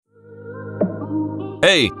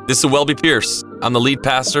Hey, this is Welby Pierce. I'm the lead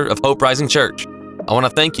pastor of Hope Rising Church. I want to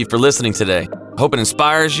thank you for listening today. I hope it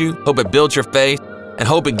inspires you, hope it builds your faith, and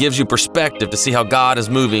hope it gives you perspective to see how God is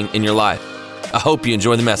moving in your life. I hope you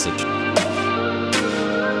enjoy the message.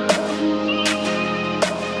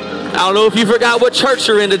 I don't know if you forgot what church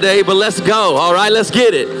you're in today, but let's go, all right? Let's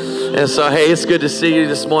get it. And so, hey, it's good to see you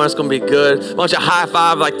this morning. It's going to be good. Why don't you high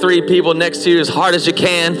five like 3 people next to you as hard as you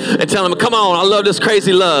can and tell them, come on, I love this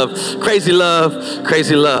crazy love. Crazy love,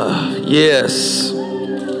 crazy love. Yes.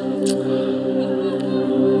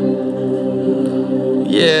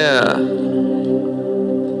 Yeah.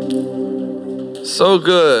 So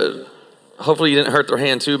good. Hopefully you didn't hurt their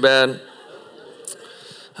hand too bad.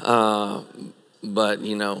 But,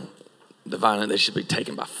 you know, the violent, they should be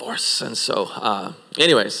taken by force. And so,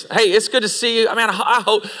 anyways, hey, it's good to see you. I mean,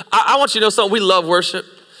 I want you to know something. We love worship.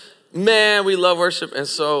 Man, we love worship. And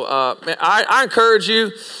so, man, I encourage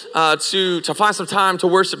you to find some time to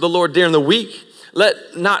worship the Lord during the week. Let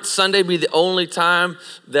not Sunday be the only time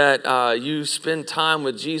that you spend time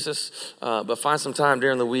with Jesus, but find some time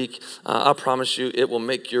during the week. I promise you it will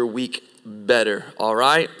make your week better, all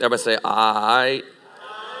right? Everybody say, all right.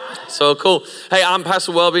 So cool. Hey, I'm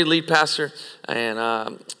Pastor Welby, lead pastor.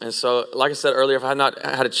 And so, like I said earlier, if I had not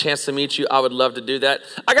had a chance to meet you, I would love to do that.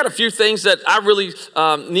 I got a few things that I really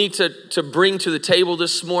need to bring to the table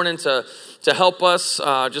this morning to help us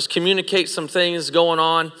just communicate some things going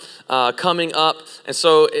on coming up. And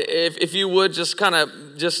so if you would just kind of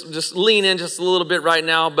just lean in just a little bit right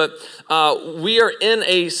now. But we are in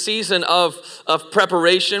a season of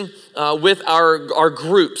preparation with our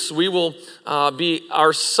groups. We will be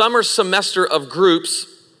our summer semester of groups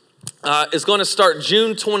is going to start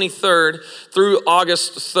June 23rd through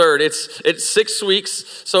August 3rd. It's 6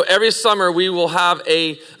 weeks. So every summer we will have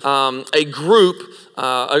a group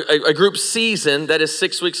season that is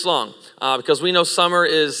 6 weeks long. Because we know summer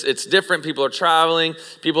it's different. People are traveling.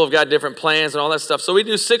 People have got different plans and all that stuff. So we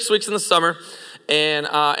do 6 weeks in the summer, and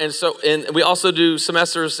we also do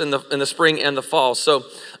semesters in the spring and the fall. So,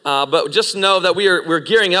 but just know that we're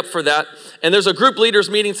gearing up for that. And there's a group leaders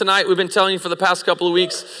meeting tonight. We've been telling you for the past couple of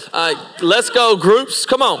weeks. Let's go groups.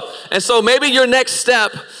 Come on. And so maybe your next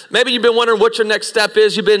step. Maybe you've been wondering what your next step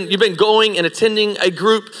is. You've been going and attending a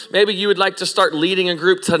group. Maybe you would like to start leading a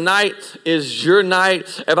group. Tonight is your night.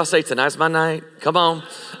 Everybody say, tonight's my night. Come on.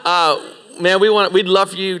 Man, we'd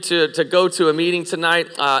love for you to go to a meeting tonight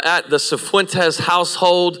at the Cifuentes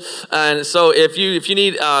household. And so if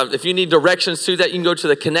you need directions to that, you can go to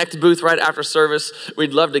the Connect booth right after service.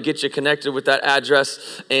 We'd love to get you connected with that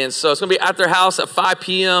address. And so it's going to be at their house at 5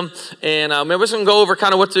 p.m. And man, we're just going to go over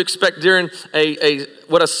kind of what to expect during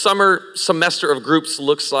what a summer semester of groups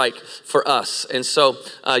looks like for us. And so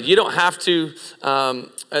you don't have to,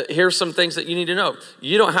 here's some things that you need to know.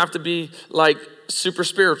 You don't have to be like super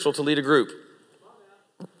spiritual to lead a group.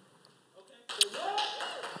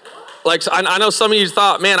 Like, I know some of you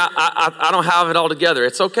thought, man, I don't have it all together.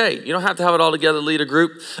 It's okay. You don't have to have it all together to lead a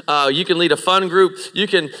group. You can lead a fun group. You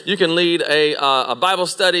can lead a Bible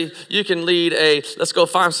study. You can lead let's go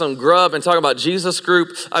find some grub and talk about Jesus group.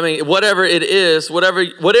 I mean, whatever it is, whatever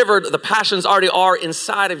the passions already are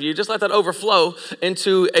inside of you, just let that overflow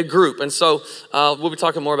into a group. And so we'll be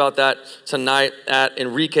talking more about that tonight at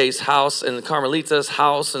Enrique's house and Carmelita's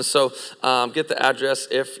house. And so get the address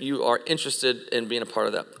if you are interested in being a part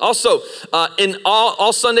of that. Also, in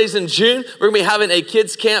all Sundays in June, we're going to be having a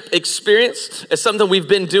kids camp experience. It's something we've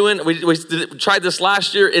been doing. We tried this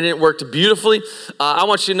last year and it worked beautifully. I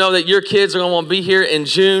want you to know that your kids are going to want to be here in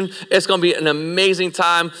June. It's going to be an amazing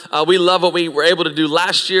time. We love what we were able to do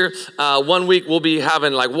last year. 1 week we'll be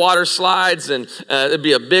having like water slides and it'd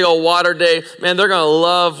be a big old water day. Man, they're going to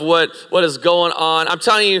love what is going on. I'm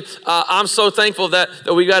telling you, I'm so thankful that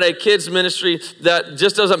we got a kids ministry that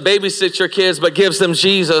just doesn't babysit your kids, but gives them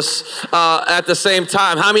Jesus at the same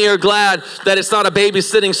time. How many are glad that it's not a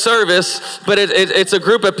babysitting service, but it's a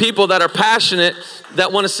group of people that are passionate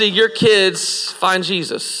that want to see your kids find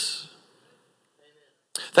Jesus?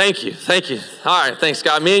 Thank you. All right, thanks,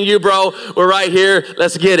 God. Me and you, bro, we're right here.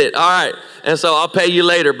 Let's get it. All right. And so I'll pay you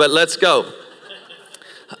later, but let's go.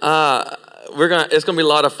 It's gonna be a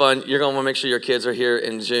lot of fun. You're gonna want to make sure your kids are here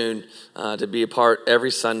in June to be a part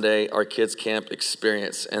every Sunday, our kids camp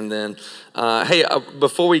experience. And then, hey,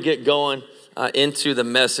 before we get going, into the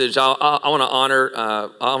message, I want to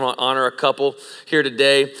honor a couple here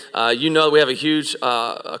today. You know we have a huge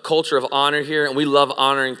culture of honor here, and we love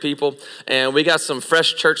honoring people. And we got some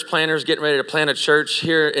fresh church planters getting ready to plant a church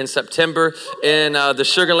here in September in the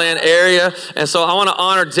Sugar Land area. And so I want to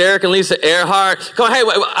honor Derek and Lisa Earhart. Come on, hey,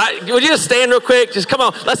 would you just stand real quick? Just come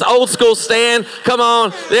on, let's old school stand. Come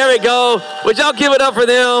on, there we go. Would y'all give it up for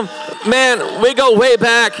them? Man, we go way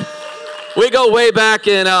back.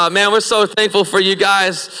 And man, we're so thankful for you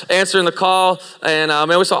guys answering the call. And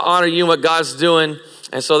man, we're so honor you and what God's doing.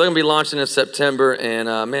 And so they're gonna be launching in September.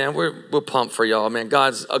 And man, we're pumped for y'all. Man,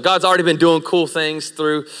 God's already been doing cool things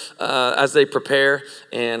through as they prepare.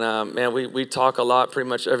 And man, we talk a lot, pretty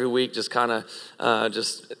much every week, just kind of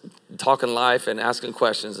just talking life and asking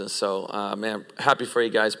questions. And so man, happy for you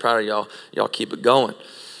guys, proud of y'all. Y'all keep it going.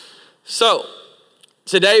 So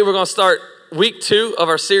today we're gonna start week 2 of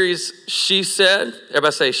our series, She Said.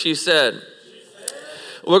 Everybody say, She Said.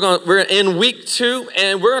 We're in week 2,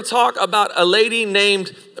 and we're gonna talk about a lady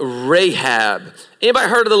named Rahab. Anybody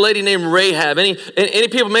heard of the lady named Rahab? Any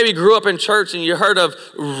people maybe grew up in church and you heard of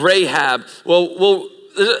Rahab? Well,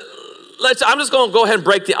 I'm just gonna go ahead and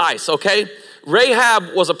break the ice, okay?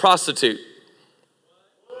 Rahab was a prostitute.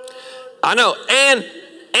 I know,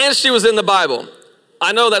 and she was in the Bible.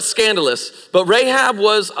 I know that's scandalous, but Rahab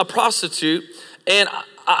was a prostitute, and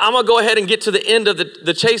I'm gonna go ahead and get to the end of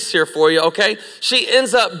the chase here for you, okay? She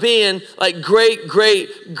ends up being like great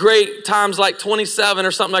times like 27 or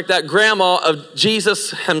something like that, grandma of Jesus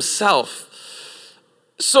himself.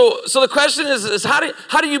 So the question is how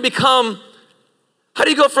do you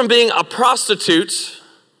go from being a prostitute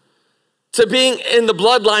to being in the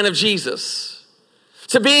bloodline of Jesus,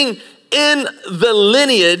 to being in the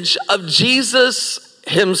lineage of Jesus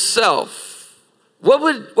himself? What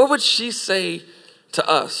would she say to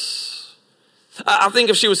us? I think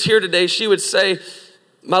if she was here today, she would say,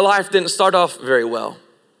 my life didn't start off very well.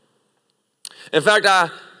 In fact, I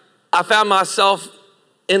found myself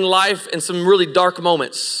in life in some really dark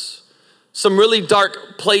moments, some really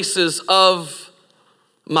dark places of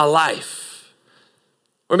my life.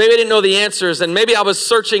 Or maybe I didn't know the answers, and maybe I was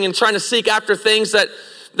searching and trying to seek after things that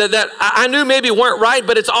I knew maybe weren't right,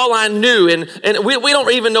 but it's all I knew. And we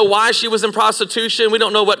don't even know why she was in prostitution. We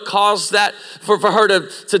don't know what caused that for her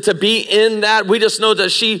to be in that. We just know that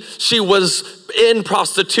she was in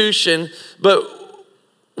prostitution. But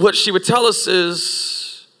what she would tell us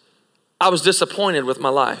is, I was disappointed with my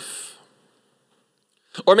life.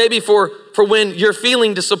 Or maybe for when you're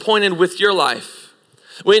feeling disappointed with your life.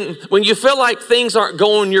 When you feel like things aren't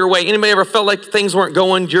going your way. Anybody ever felt like things weren't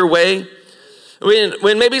going your way?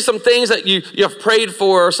 When maybe some things that you have prayed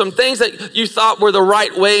for, or some things that you thought were the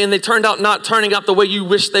right way and they turned out not turning out the way you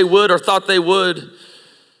wish they would or thought they would.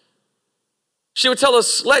 She would tell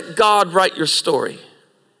us, let God write your story.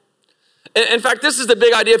 In fact, this is the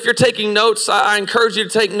big idea. If you're taking notes, I encourage you to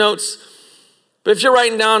take notes. But if you're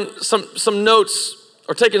writing down some notes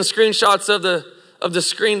or taking screenshots of the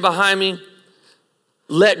screen behind me,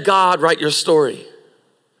 let God write your story.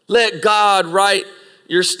 Let God write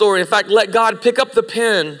your story. In fact, let God pick up the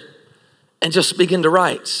pen and just begin to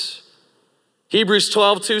write. Hebrews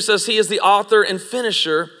 12:2 says he is the author and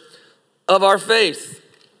finisher of our faith.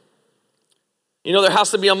 You know, there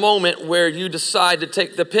has to be a moment where you decide to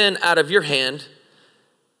take the pen out of your hand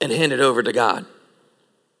and hand it over to God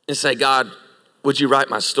and say, God, would you write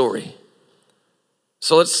my story?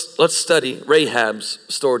 So let's study Rahab's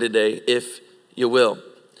story today, if you will.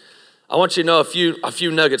 I want you to know a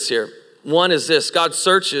few nuggets here. One is this: God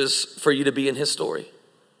searches for you to be in his story.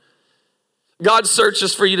 God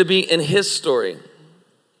searches for you to be in his story.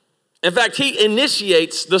 In fact, he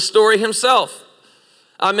initiates the story himself.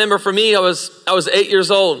 I remember for me, I was 8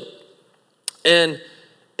 years old, and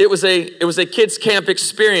it was a kids camp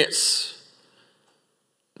experience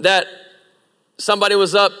that somebody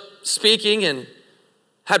was up speaking and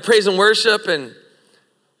had praise and worship, and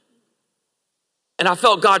I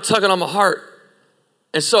felt God tugging on my heart.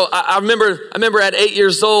 And so I remember at 8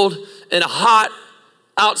 years old in a hot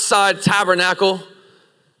outside tabernacle,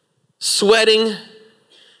 sweating,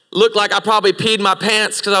 looked like I probably peed my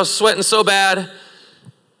pants because I was sweating so bad,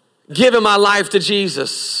 giving my life to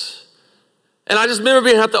Jesus. And I just remember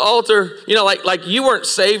being at the altar, you know, like you weren't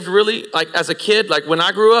saved really, like as a kid, like when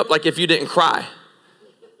I grew up, like if you didn't cry.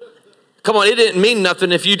 Come on, it didn't mean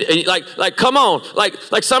nothing if you, like come on. Like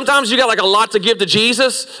sometimes you got like a lot to give to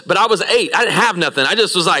Jesus, but I was 8. I didn't have nothing. I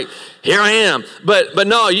just was like, here I am. But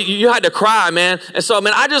no, you had to cry, man. And so,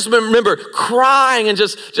 man, I just remember crying and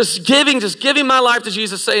just giving my life to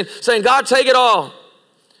Jesus, saying, God, take it all.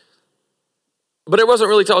 But it wasn't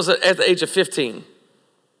really until I was at the age of 15.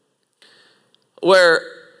 where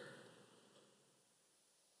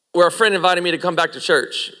a friend invited me to come back to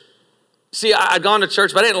church. See, I'd gone to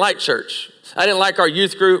church, but I didn't like church. I didn't like our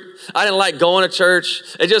youth group. I didn't like going to church.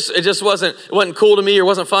 It just wasn't cool to me or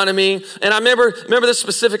wasn't fun to me. And I remember this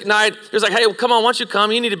specific night. He was like, "Hey, well, come on, why don't you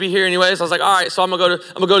come? You need to be here anyways." I was like, "All right." So I'm gonna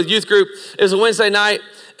go to the youth group. It was a Wednesday night,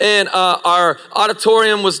 and our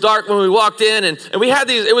auditorium was dark when we walked in, and we had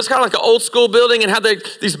these. It was kind of like an old school building, and had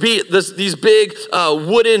these big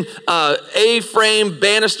wooden A-frame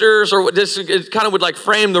banisters, or it kind of would like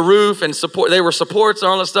frame the roof and support. They were supports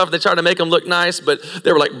and all that stuff. They tried to make them look nice, but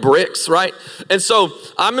they were like bricks, right? And so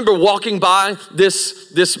I remember walking by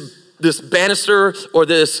this banister or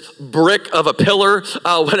this brick of a pillar,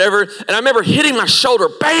 whatever, and I remember hitting my shoulder,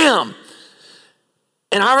 bam!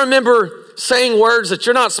 And I remember saying words that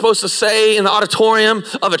you're not supposed to say in the auditorium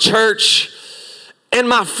of a church. And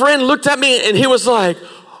my friend looked at me and he was like,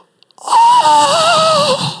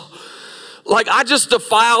 "Oh!" Like, I just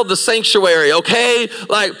defiled the sanctuary, okay?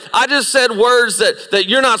 Like, I just said words that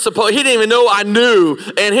you're not supposed, he didn't even know I knew.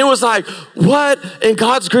 And he was like, "What in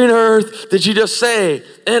God's green earth did you just say?"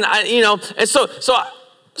 And so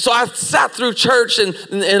I sat through church and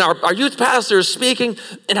our youth pastor is speaking,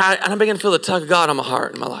 and I began to feel the tug of God on my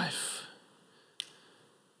heart and my life.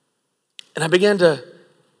 And I began to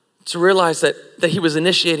realize that he was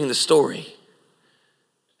initiating the story.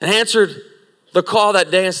 And I answered the call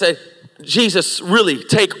that day and said, "Jesus, really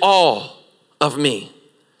take all of me.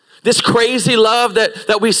 This crazy love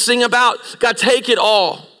that we sing about, God, take it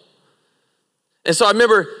all." And so I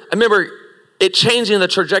remember it changing the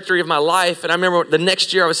trajectory of my life. And I remember the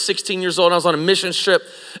next year I was 16 years old and I was on a mission trip.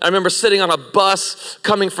 I remember sitting on a bus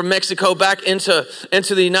coming from Mexico back into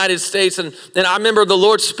the United States. And I remember the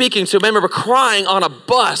Lord speaking to me. I remember crying on a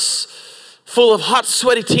bus full of hot,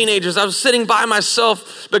 sweaty teenagers. I was sitting by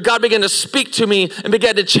myself, but God began to speak to me and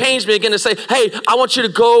began to change me, began to say, "Hey, I want you to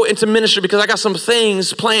go into ministry because I got some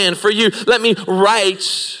things planned for you. Let me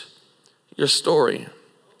write your story."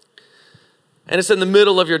 And it's in the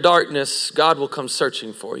middle of your darkness, God will come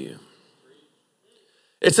searching for you.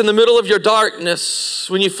 It's in the middle of your darkness,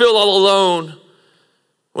 when you feel all alone,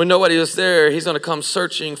 when nobody is there, he's gonna come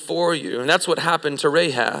searching for you. And that's what happened to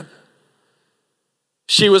Rahab.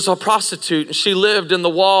 She was a prostitute and she lived in the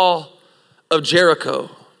wall of Jericho.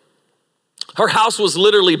 Her house was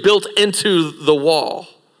literally built into the wall.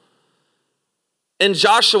 And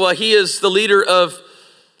Joshua, he is the leader of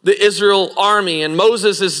the Israel army, and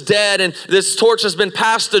Moses is dead, and this torch has been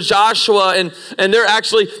passed to Joshua, and they're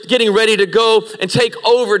actually getting ready to go and take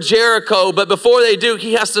over Jericho. But before they do,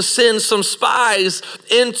 he has to send some spies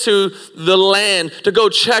into the land to go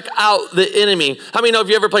check out the enemy. How many know if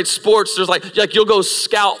you ever played sports, there's like you'll go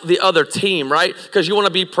scout the other team, right? Because you want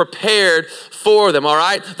to be prepared for them, all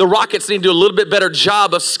right? The Rockets need to do a little bit better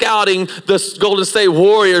job of scouting the Golden State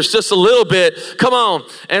Warriors just a little bit. Come on.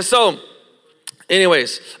 And so,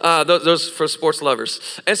 anyways, those for sports lovers.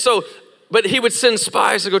 And so, but he would send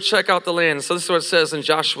spies to go check out the land. So this is what it says in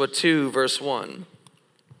Joshua 2, verse 1.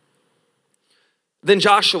 Then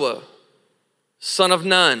Joshua, son of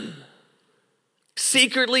Nun,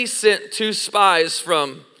 secretly sent 2 spies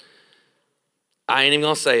from, I ain't even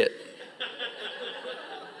gonna say it.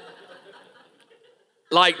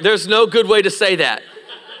 Like, there's no good way to say that.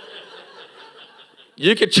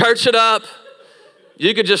 You could church it up.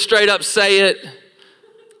 You could just straight up say it.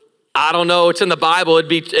 I don't know, it's in the Bible, it'd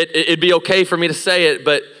be okay for me to say it,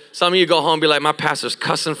 but some of you go home and be like, "My pastor's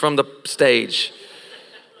cussing from the stage."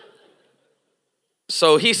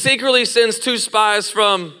 So he secretly sends 2 spies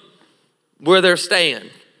from where they're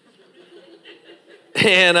staying.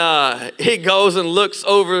 And he goes and looks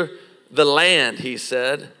over the land, he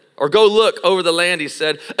said. Or go look over the land, he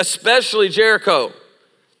said, especially Jericho.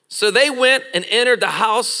 So they went and entered the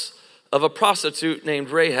house of a prostitute named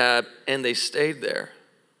Rahab, and they stayed there.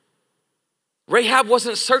 Rahab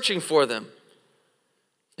wasn't searching for them.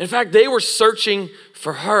 In fact, they were searching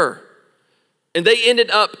for her. And they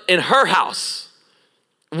ended up in her house.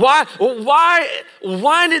 Why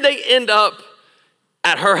did they end up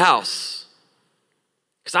at her house?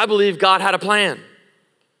 Because I believe God had a plan.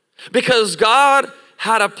 Because God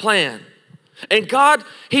had a plan. And God,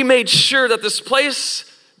 he made sure that this place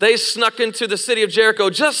they snuck into, the city of Jericho,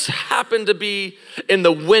 just happened to be in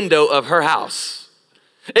the window of her house.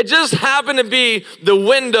 It just happened to be the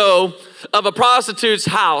window of a prostitute's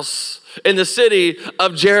house in the city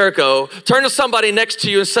of Jericho. Turn to somebody next to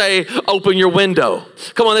you and say, "Open your window."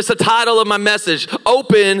 Come on, that's the title of my message.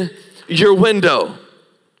 Open your window.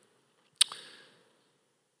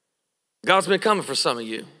 God's been coming for some of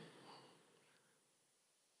you.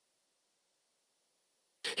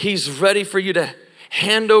 He's ready for you to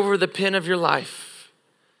hand over the pen of your life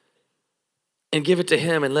and give it to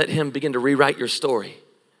him and let him begin to rewrite your story.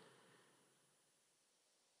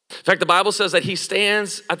 In fact, the Bible says that he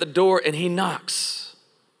stands at the door and he knocks.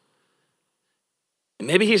 And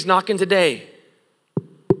maybe he's knocking today.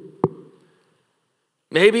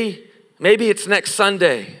 Maybe it's next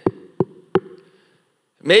Sunday.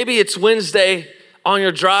 Maybe it's Wednesday on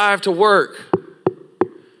your drive to work.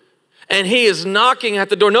 And he is knocking at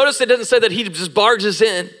the door. Notice it doesn't say that he just barges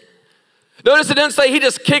in. Notice it doesn't say he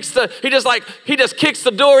just kicks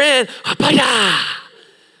the door in.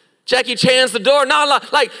 Jackie Chan's the door. No,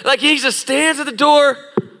 like he just stands at the door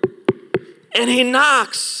and he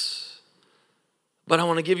knocks. But I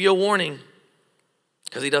want to give you a warning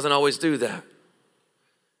because he doesn't always do that.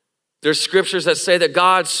 There's scriptures that say that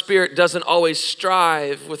God's Spirit doesn't always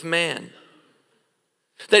strive with man.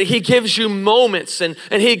 That he gives you moments and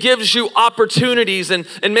he gives you opportunities. And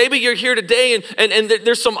maybe you're here today and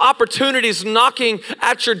there's some opportunities knocking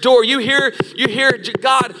at your door. You hear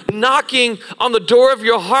God knocking on the door of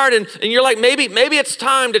your heart and you're like, maybe it's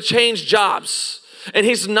time to change jobs. And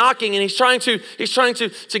he's knocking and he's trying to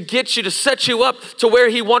get you, to set you up to where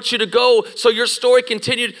he wants you to go so your story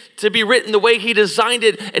continued to be written the way he designed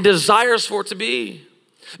it and desires for it to be.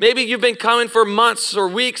 Maybe you've been coming for months or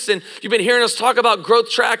weeks and you've been hearing us talk about Growth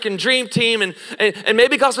Track and Dream Team and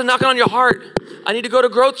maybe God's been knocking on your heart. I need to go to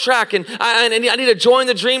Growth Track and I need to join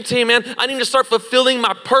the Dream Team, man. I need to start fulfilling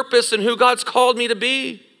my purpose and who God's called me to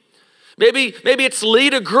be. Maybe it's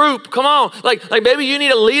lead a group. Come on. Like maybe you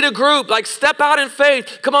need to lead a group. Like step out in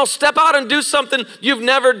faith. Come on, step out and do something you've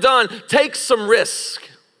never done. Take some risk.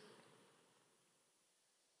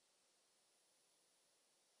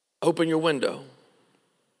 Open your window.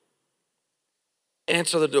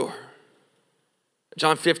 Answer the door.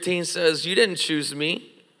 John 15 says, you didn't choose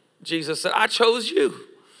me. Jesus said, I chose you.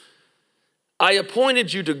 I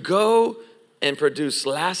appointed you to go and produce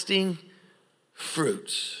lasting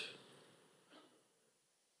fruit.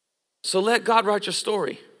 So let God write your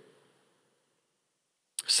story.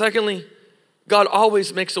 Secondly, God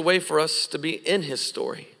always makes a way for us to be in his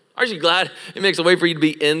story. Aren't you glad it makes a way for you to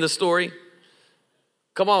be in the story?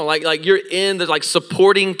 Come on, like you're in the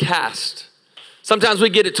supporting cast. Sometimes we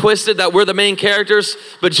get it twisted that we're the main characters,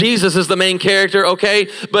 but Jesus is the main character, okay?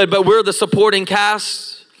 But we're the supporting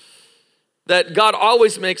cast. That God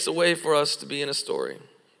always makes a way for us to be in a story.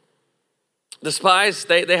 The spies,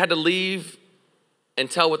 they had to leave and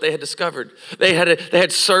tell what they had discovered. They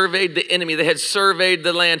had surveyed the enemy. They had surveyed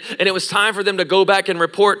the land. And it was time for them to go back and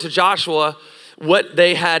report to Joshua what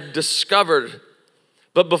they had discovered.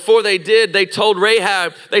 But before they did, they told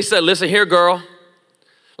Rahab, they said, listen here, girl.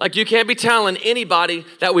 Like you can't be telling anybody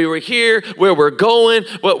that we were here, where we're going,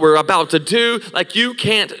 what we're about to do. Like you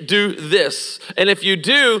can't do this. And if you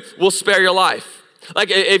do, we'll spare your life. Like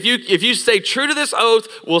if you stay true to this oath,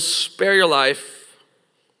 we'll spare your life.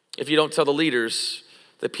 If you don't tell the leaders,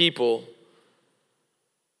 the people,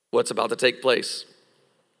 what's about to take place.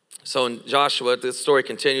 So in Joshua, the story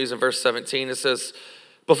continues in verse 17. It says,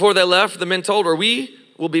 before they left, the men told her, we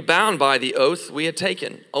will be bound by the oath we had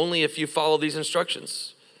taken, only if you follow these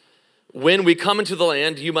instructions. When we come into the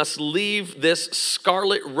land, you must leave this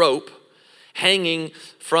scarlet rope hanging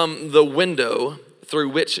from the window through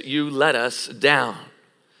which you let us down.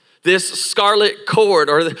 This scarlet cord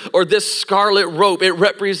or this scarlet rope, it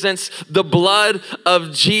represents the blood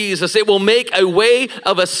of Jesus. It will make a way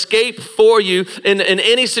of escape for you in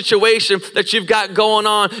any situation that you've got going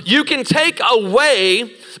on. You can take a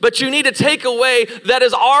way, but you need to take a way that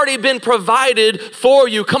has already been provided for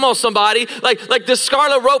you. Come on, somebody. Like this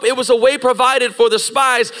scarlet rope, it was a way provided for the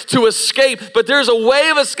spies to escape, but there's a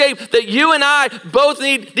way of escape that you and I both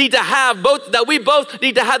need to have, that we both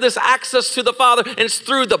need to have this access to the Father, and it's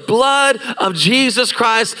through the blood of Jesus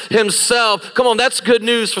Christ himself. Come on, that's good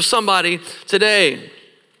news for somebody today. Amen.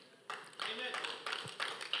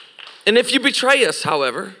 And if you betray us,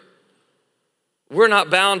 however, we're not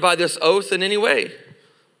bound by this oath in any way.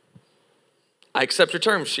 I accept your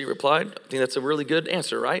terms, she replied. I think that's a really good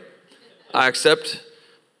answer, right? I accept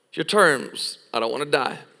your terms. I don't want to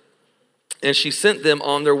die. And she sent them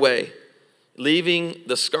on their way, leaving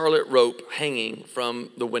the scarlet rope hanging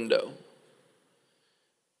from the window.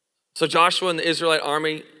 So Joshua and the Israelite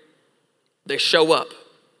army, they show up.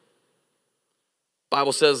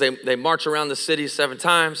 Bible says they march around the city 7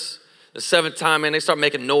 times. The 7th time, man, they start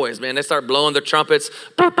making noise, man. They start blowing their trumpets.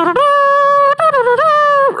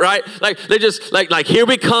 Right? Like they just like here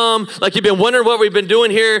we come. Like you've been wondering what we've been doing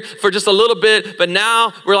here for just a little bit, but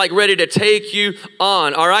now we're like ready to take you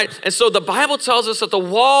on. All right. And so the Bible tells us that the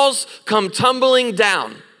walls come tumbling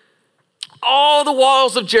down. All the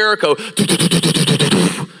walls of Jericho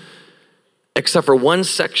except for one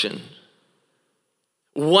section.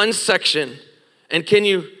 One section. And can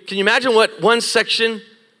you imagine what one section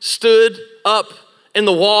stood up in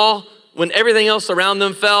the wall when everything else around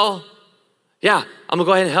them fell? Yeah, I'm gonna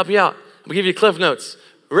go ahead and help you out. I'm gonna give you Cliff Notes.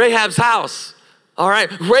 Rahab's house. All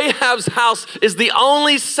right, Rahab's house is the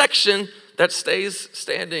only section that stays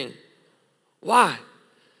standing. Why?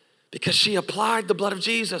 Because she applied the blood of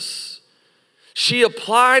Jesus. She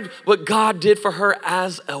applied what God did for her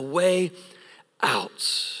as a way out.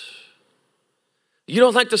 You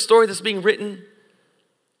don't like the story that's being written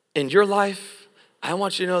in your life? I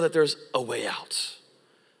want you to know that there's a way out.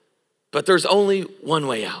 But there's only one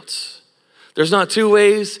way out. There's not two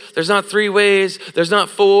ways, there's not three ways, there's not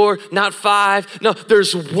four, not five. No,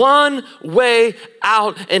 there's one way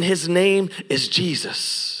out, and his name is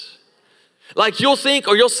Jesus. Like you'll think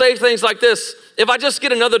or you'll say things like this: if I just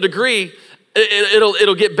get another degree,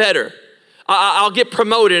 it'll get better. I'll get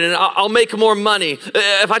promoted and I'll make more money.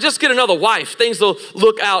 If I just get another wife, things will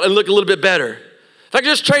look out and look a little bit better. If I can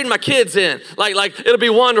just trade my kids in, like it'll be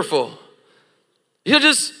wonderful. You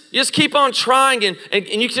just keep on trying and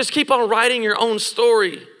you just keep on writing your own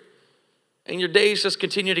story. And your days just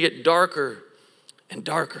continue to get darker and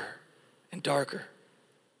darker and darker.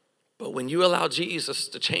 But when you allow Jesus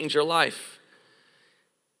to change your life,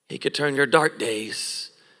 he could turn your dark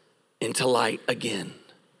days into light again.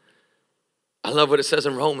 I love what it says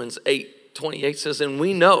in Romans 8:28 says, and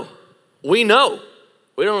we know, we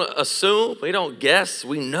don't assume, we don't guess,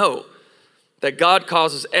 we know that God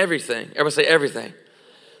causes everything. Everybody say everything.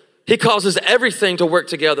 He causes everything to work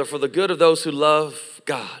together for the good of those who love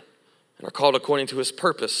God and are called according to his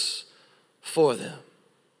purpose for them.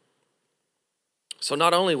 So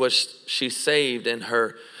not only was she saved and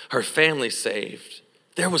her family saved,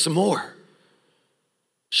 there was more.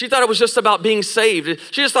 She thought it was just about being saved.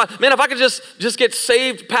 She just thought, man, if I could just get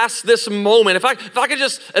saved past this moment, if I could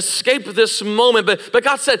just escape this moment. But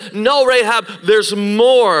God said, no, Rahab, there's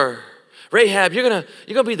more. Rahab, you're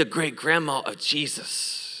gonna be the great grandma of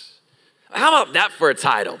Jesus. How about that for a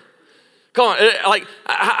title? Come on, like,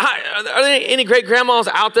 are there any great grandmas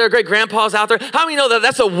out there, great grandpas out there? How many know that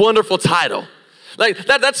that's a wonderful title? Like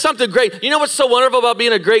that's something great. You know what's so wonderful about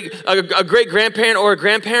being a great grandparent or a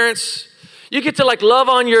grandparents? You get to like love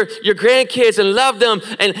on your grandkids and love them,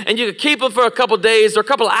 and you can keep them for a couple days or a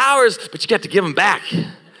couple hours, but you got to give them back.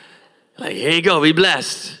 Like, here you go, be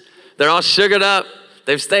blessed. They're all sugared up.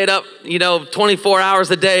 They've stayed up, 24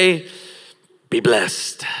 hours a day. Be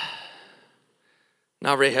blessed.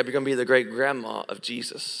 Now, Rahab, you're going to be the great grandma of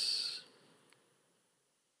Jesus.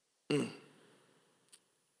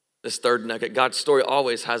 This third nugget, God's story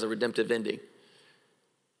always has a redemptive ending.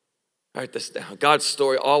 Write this down. God's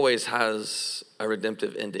story always has a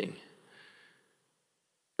redemptive ending.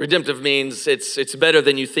 Redemptive means it's better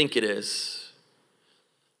than you think it is.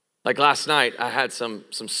 Like last night, I had some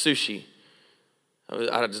sushi.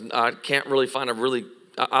 I can't really find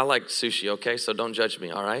I like sushi, okay? So don't judge me,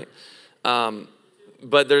 all right?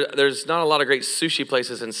 But there's not a lot of great sushi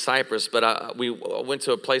places in Cyprus, but we went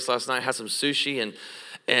to a place last night, had some sushi,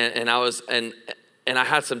 and I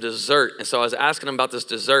had some dessert. And so I was asking him about this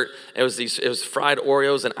dessert. It was fried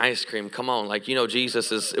Oreos and ice cream. Come on, like, Jesus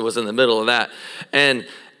was in the middle of that. And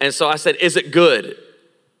so I said, is it good?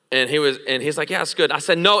 And he's like, yeah, it's good. I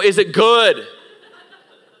said, no, is it good?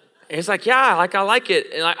 And he's like, yeah, like I like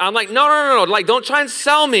it. And I'm like, no. Like, don't try and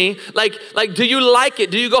sell me. Like, do you like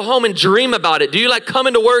it? Do you go home and dream about it? Do you like come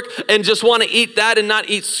into work and just want to eat that and not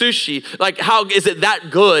eat sushi? Like, how is it that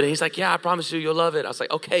good? And he's like, yeah, I promise you'll love it. I was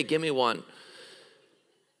like, okay, give me one.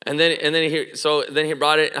 And then he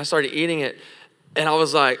brought it and I started eating it. And I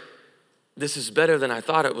was like, this is better than I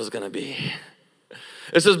thought it was going to be.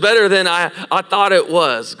 This is better than I thought it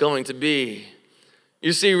was going to be.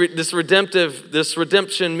 You see, this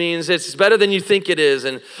redemption means it's better than you think it is.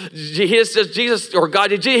 And Jesus or God,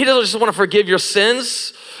 he doesn't just want to forgive your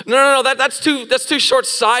sins. No, that's too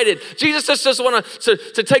short-sighted. Jesus just want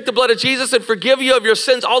to take the blood of Jesus and forgive you of your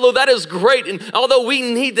sins, although that is great. And although we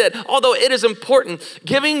need that, although it is important,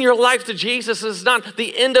 giving your life to Jesus is not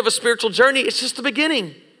the end of a spiritual journey. It's just the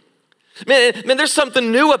beginning. Man, there's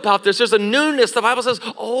something new about this. There's a newness. The Bible says,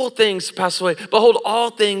 all things pass away. Behold, all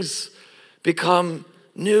things become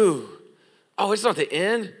new. Oh, it's not the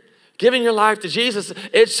end. Giving your life to Jesus,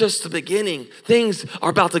 it's just the beginning. Things are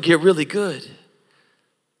about to get really good.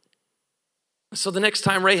 So the next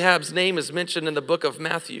time Rahab's name is mentioned in the book of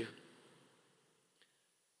Matthew,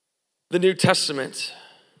 the New Testament,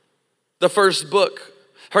 the first book,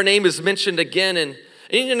 her name is mentioned again. And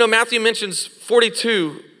Matthew mentions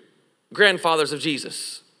 42 grandfathers of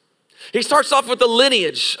Jesus. He starts off with the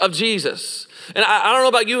lineage of Jesus. And I don't know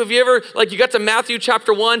about you, have you ever, like you got to Matthew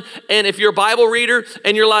chapter 1, and if you're a Bible reader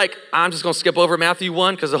and you're like, I'm just gonna skip over Matthew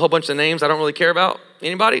 1 because a whole bunch of names I don't really care about.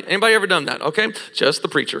 Anybody ever done that? Okay, just the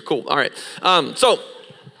preacher, cool, all right.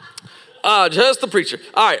 Just the preacher,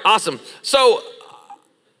 all right, awesome. So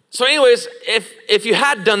anyways, if you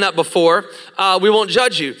had done that before, we won't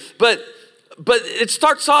judge you, but it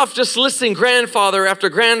starts off just listing grandfather after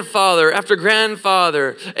grandfather after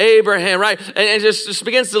grandfather, Abraham, right? And it just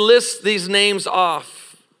begins to list these names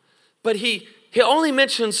off. But he only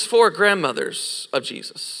mentions 4 grandmothers of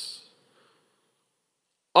Jesus.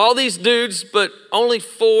 All these dudes, but only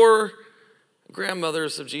 4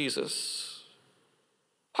 grandmothers of Jesus.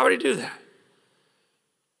 How would he do that?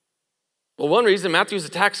 Well, one reason, Matthew's a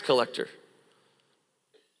tax collector.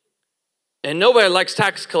 And nobody likes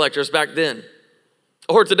tax collectors back then,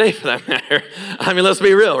 or today for that matter. I mean, let's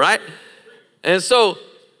be real, right? And so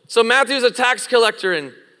Matthew's a tax collector,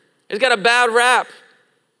 and he's got a bad rap,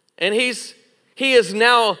 and he is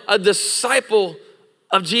now a disciple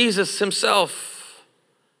of Jesus himself.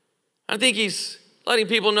 I think he's letting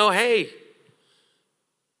people know, hey,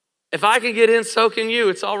 if I can get in, so can you.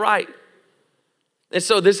 It's all right. And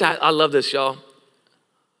so I love this, y'all.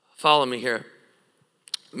 Follow me here.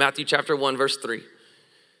 Matthew chapter 1, verse 3. It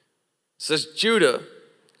says, Judah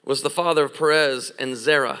was the father of Perez and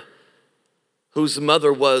Zerah, whose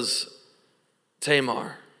mother was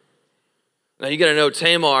Tamar. Now you gotta know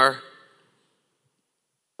Tamar,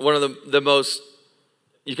 one of the most,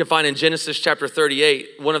 you can find in Genesis chapter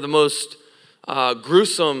 38, one of the most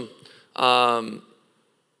gruesome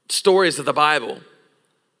stories of the Bible.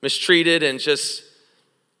 Mistreated and just,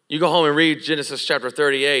 you go home and read Genesis chapter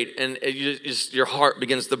 38 and your heart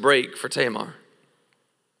begins to break for Tamar.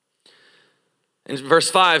 In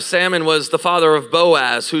verse 5, Salmon was the father of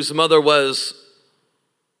Boaz, whose mother was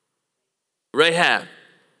Rahab.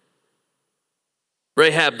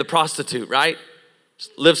 Rahab the prostitute, right?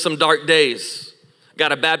 Lived some dark days,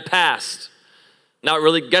 got a bad past, not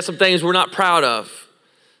really, got some things we're not proud of.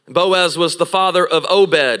 Boaz was the father of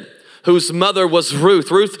Obed, whose mother was Ruth.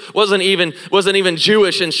 Ruth wasn't even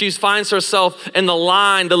Jewish, and she finds herself in the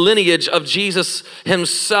lineage of Jesus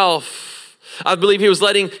himself. I believe he was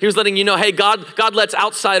letting you know, hey, God lets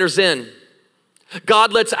outsiders in.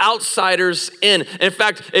 God lets outsiders in. In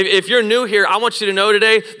fact, if you're new here, I want you to know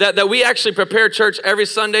today that we actually prepare church every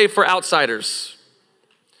Sunday for outsiders.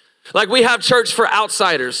 Like we have church for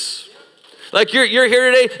outsiders. Like you're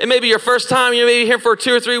here today, and maybe your first time, you may be here for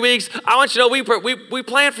 2 or 3 weeks. I want you to know we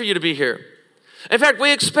plan for you to be here. In fact,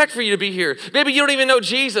 we expect for you to be here. Maybe you don't even know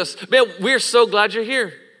Jesus. Man, we're so glad you're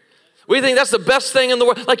here. We think that's the best thing in the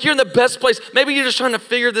world. Like you're in the best place. Maybe you're just trying to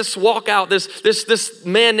figure this walk out, this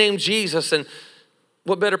man named Jesus, and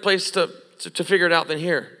what better place to figure it out than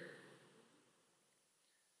here?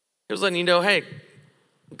 He was letting you know, hey,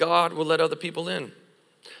 God will let other people in.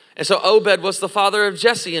 And so Obed was the father of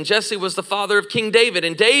Jesse, and Jesse was the father of King David,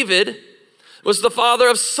 and David was the father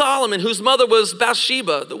of Solomon, whose mother was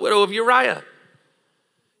Bathsheba, the widow of Uriah.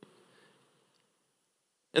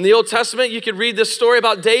 In the Old Testament, you could read this story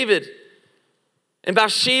about David and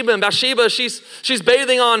Bathsheba, she's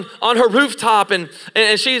bathing on her rooftop and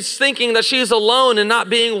she's thinking that she's alone and not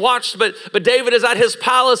being watched, but David is at his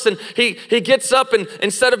palace and he gets up and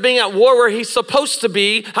instead of being at war where he's supposed to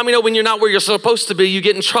be, how many know when you're not where you're supposed to be, you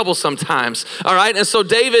get in trouble sometimes, all right? And so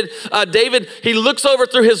David, he looks over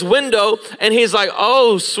through his window and he's like,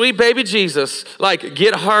 oh, sweet baby Jesus, like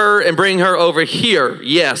get her and bring her over here.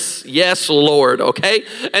 Yes, Lord, okay?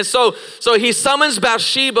 And so he summons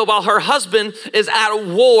Bathsheba while her husband is at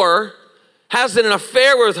war, has an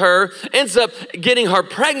affair with her, ends up getting her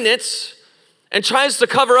pregnant, and tries to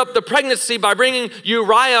cover up the pregnancy by bringing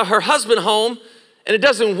Uriah, her husband, home, and it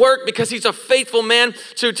doesn't work because he's a faithful man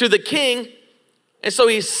to the king, and so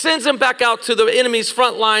he sends him back out to the enemy's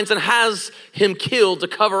front lines and has him killed to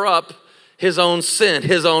cover up his own sin,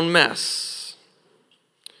 his own mess.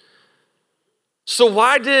 So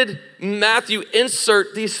why did Matthew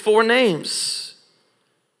insert these 4 names?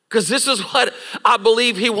 Because this is what I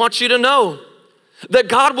believe he wants you to know. That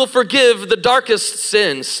God will forgive the darkest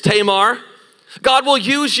sins, Tamar. God will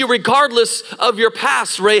use you regardless of your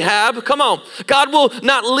past, Rahab. Come on. God will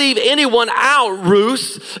not leave anyone out,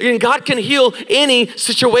 Ruth. And God can heal any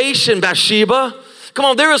situation, Bathsheba. Come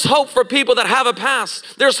on, there is hope for people that have a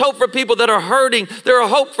past. There's hope for people that are hurting. There are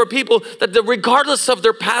hope for people that regardless of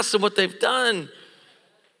their past and what they've done,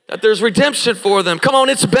 that there's redemption for them. Come on,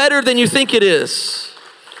 it's better than you think it is.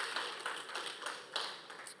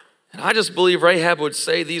 And I just believe Rahab would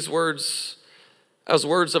say these words as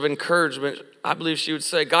words of encouragement. I believe she would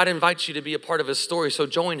say, God invites you to be a part of his story, so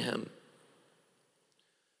join him.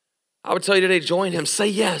 I would tell you today, join him. Say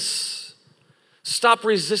yes. Stop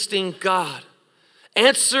resisting God.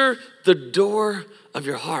 Answer the door of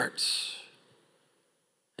your heart.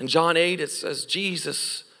 In John 8, it says,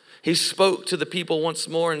 Jesus, he spoke to the people once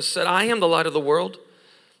more and said, I am the light of the world.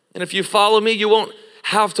 And if you follow me, you won't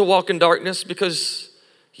have to walk in darkness because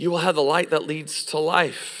you will have the light that leads to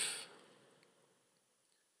life.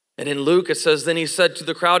 And in Luke, it says, then he said to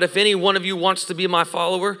the crowd, if any one of you wants to be my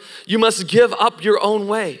follower, you must give up your own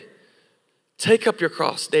way. Take up your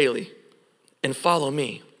cross daily and follow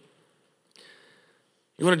me.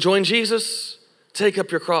 You want to join Jesus? Take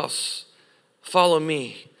up your cross. Follow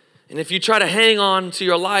me. And if you try to hang on to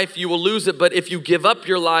your life, you will lose it. But if you give up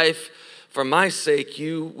your life for my sake,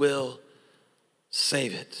 you will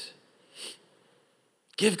save it.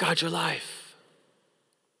 Give God your life.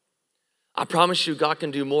 I promise you, God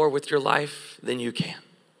can do more with your life than you can.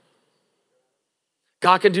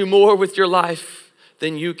 God can do more with your life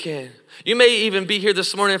than you can. You may even be here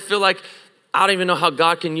this morning and feel like, I don't even know how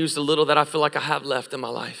God can use the little that I feel like I have left in my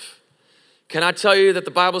life. Can I tell you that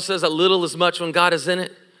the Bible says that little is much when God is in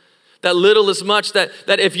it? That little is much, that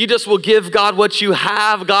if you just will give God what you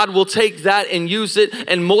have, God will take that and use it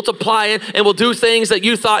and multiply it and will do things that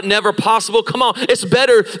you thought never possible. Come on, it's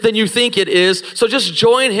better than you think it is. So just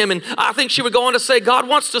join him. And I think she would go on to say, God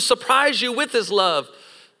wants to surprise you with his love.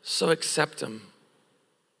 So accept him.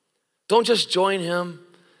 Don't just join him,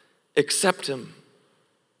 accept him.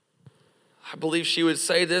 I believe she would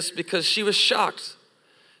say this because she was shocked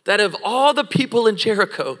that of all the people in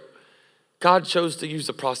Jericho, God chose to use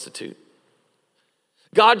a prostitute.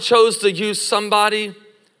 God chose to use somebody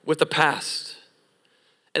with a past.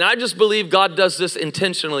 And I just believe God does this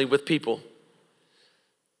intentionally with people.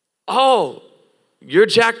 Oh, you're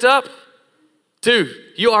jacked up? Dude,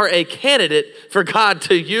 you are a candidate for God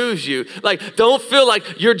to use you. Like, don't feel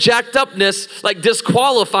like your jacked upness like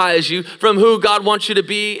disqualifies you from who God wants you to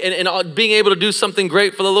be and being able to do something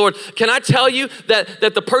great for the Lord. Can I tell you that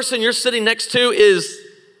the person you're sitting next to is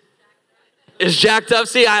jacked up?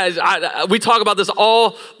 See, we talk about this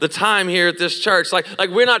all the time here at this church. Like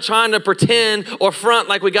we're not trying to pretend or front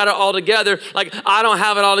like we got it all together. Like, I don't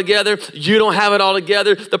have it all together. You don't have it all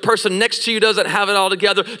together. The person next to you doesn't have it all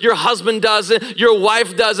together. Your husband doesn't. Your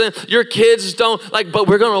wife doesn't. Your kids don't. But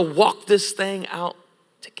we're going to walk this thing out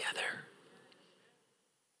together.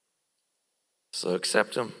 So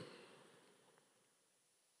accept him.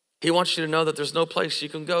 He wants you to know that there's no place you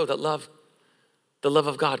can go that the love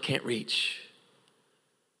of God can't reach.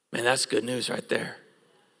 Man, that's good news right there.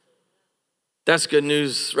 That's good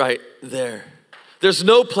news right there. There's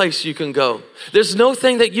no place you can go. There's no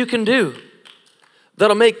thing that you can do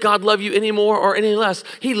that'll make God love you any more or any less.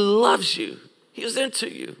 He loves you. He's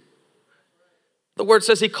into you. The word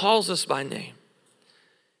says he calls us by name.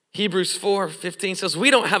 Hebrews 4:15 says,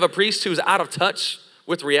 we don't have a priest who's out of touch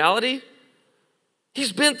with reality.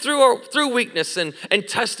 He's been through weakness and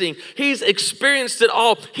testing. He's experienced it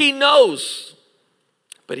all. He knows.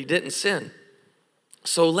 But he didn't sin.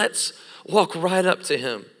 So let's walk right up to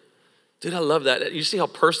him. Dude, I love that. You see how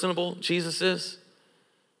personable Jesus is?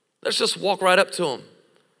 Let's just walk right up to him.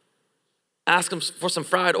 Ask him for some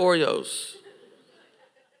fried Oreos.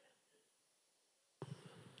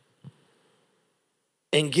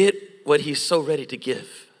 And get what he's so ready to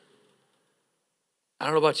give. I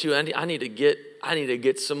don't know about you, Andy. I need to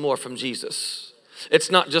get some more from Jesus. It's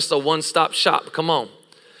not just a one-stop shop. Come on.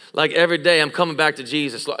 Like every day I'm coming back to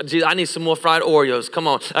Jesus. Jesus, I need some more fried Oreos. Come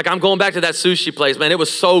on. Like I'm going back to that sushi place, man. It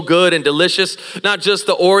was so good and delicious. Not just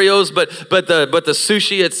the Oreos, but the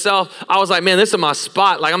sushi itself. I was like, man, this is my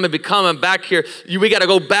spot. Like I'm gonna be coming back here. We gotta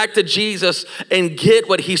go back to Jesus and get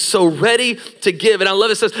what he's so ready to give. And I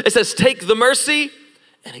love it. It says, take the mercy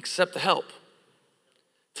and accept the help.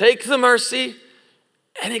 Take the mercy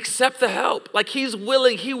and accept the help. Like he's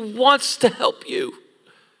willing, he wants to help you.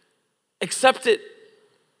 Accept it.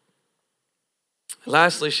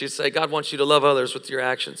 Lastly, she'd say, God wants you to love others with your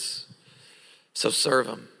actions. So serve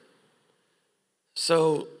him.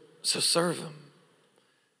 So serve him.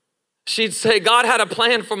 She'd say, God had a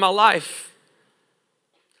plan for my life.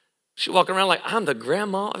 She'd walk around like, I'm the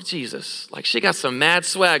grandma of Jesus. Like she got some mad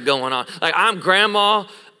swag going on. Like I'm grandma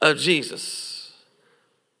of Jesus.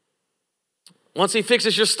 Once he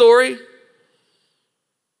fixes your story,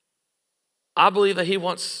 I believe that he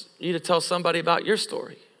wants you to tell somebody about your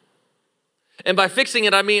story. And by fixing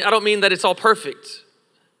it, I don't mean that it's all perfect.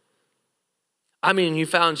 I mean, you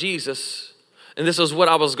found Jesus, and this is what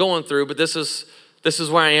I was going through, but this is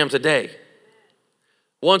where I am today.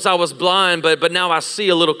 Once I was blind, but now I see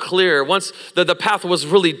a little clearer. Once the path was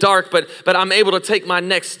really dark, but I'm able to take my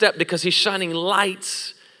next step because he's shining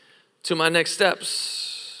lights to my next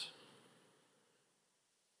steps.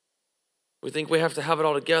 We think we have to have it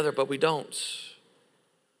all together, but we don't.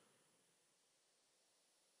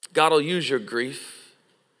 God will use your grief.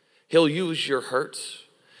 He'll use your hurt.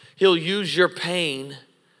 He'll use your pain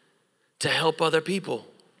to help other people.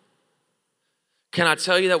 Can I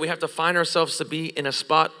tell you that we have to find ourselves to be in a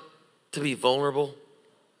spot to be vulnerable?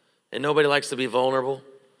 And nobody likes to be vulnerable.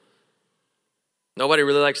 Nobody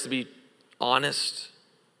really likes to be honest,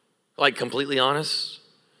 like completely honest.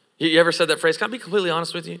 You ever said that phrase, can I be completely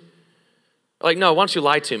honest with you? Like, no, why don't you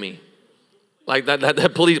lie to me? Like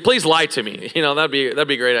that please lie to me. You know, that'd be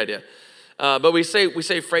a great idea. But we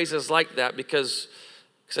say phrases like that because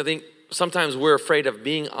I think sometimes we're afraid of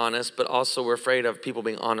being honest, but also we're afraid of people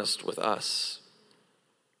being honest with us.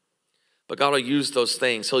 But God will use those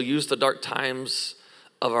things. He'll use the dark times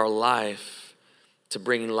of our life to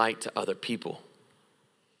bring light to other people.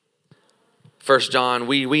 1 John,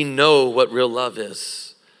 we know what real love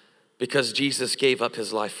is because Jesus gave up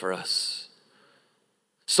his life for us.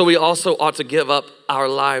 So we also ought to give up our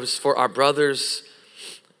lives for our brothers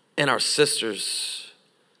and our sisters.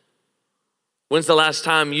 When's the last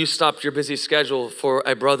time you stopped your busy schedule for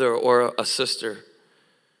a brother or a sister?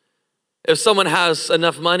 If someone has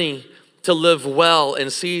enough money to live well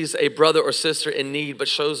and sees a brother or sister in need but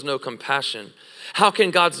shows no compassion, how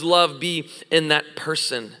can God's love be in that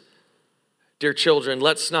person? Dear children,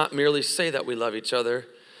 let's not merely say that we love each other.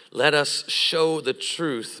 Let us show the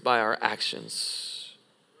truth by our actions.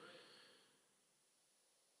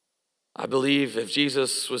 I believe if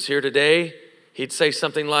Jesus was here today, he'd say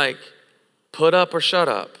something like, put up or shut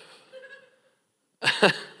up.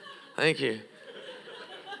 Thank you.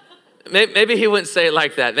 Maybe he wouldn't say it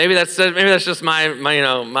like that. Maybe that's just my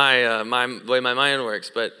the way my mind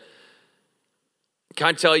works. But can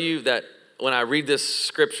I tell you that when I read this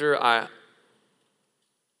scripture, I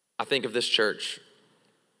think of this church.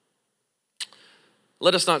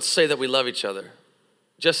 Let us not say that we love each other.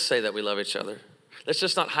 Just say that we love each other. Let's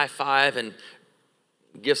just not high five and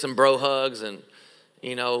give some bro hugs and,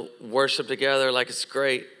 worship together like it's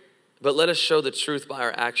great. But let us show the truth by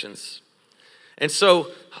our actions. And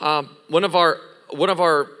so one of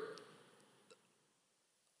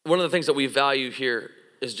the things that we value here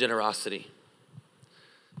is generosity.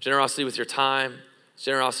 Generosity with your time,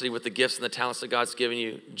 generosity with the gifts and the talents that God's given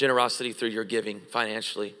you, generosity through your giving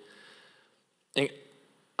financially. And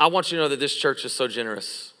I want you to know that this church is so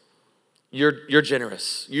generous. You're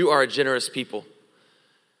generous. You are a generous people.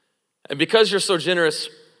 And because you're so generous,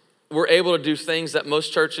 we're able to do things that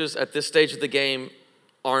most churches at this stage of the game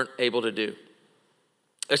aren't able to do.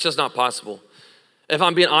 It's just not possible. If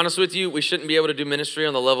I'm being honest with you, we shouldn't be able to do ministry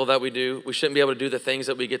on the level that we do. We shouldn't be able to do the things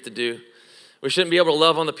that we get to do. We shouldn't be able to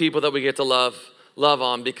love on the people that we get to love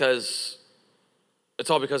on because it's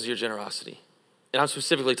all because of your generosity. And I'm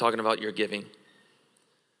specifically talking about your giving.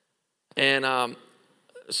 And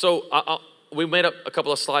so we made up a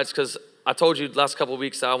couple of slides because I told you the last couple of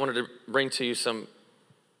weeks that I wanted to bring to you some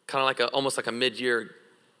kind of like almost like a mid-year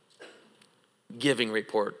giving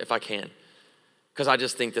report, if I can, because I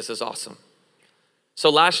just think this is awesome.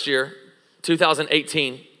 So last year,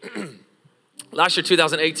 2018,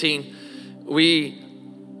 we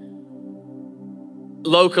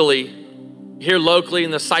locally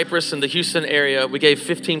in the Cypress and the Houston area, we gave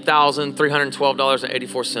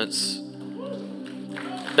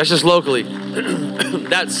 $15,312.84. That's just locally.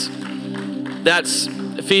 That's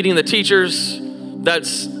feeding the teachers.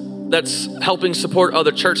 That's helping support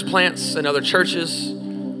other church plants and other churches.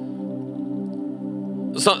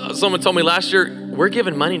 Someone told me last year, we're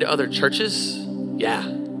giving money to other churches? Yeah.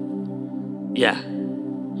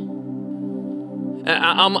 And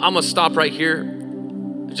I'm gonna stop right here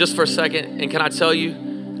just for a second. And can I tell you,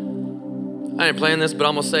 I ain't playing this, but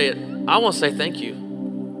I'm gonna say it. I wanna say thank you.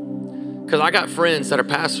 Because I got friends that are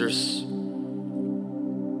pastors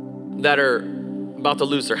that are about to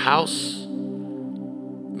lose their house,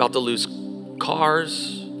 about to lose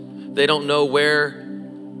cars. They don't know where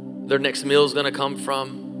their next meal is gonna come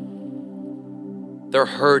from. They're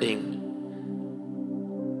hurting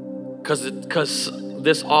because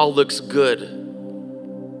this all looks good,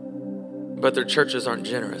 but their churches aren't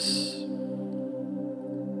generous.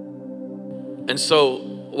 And so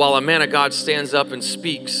while a man of God stands up and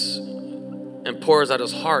speaks and pours out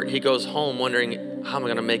his heart, he goes home wondering, how am I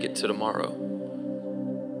gonna make it to tomorrow?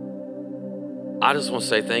 I just want to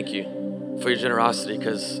say thank you for your generosity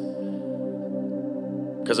because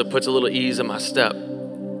it puts a little ease in my step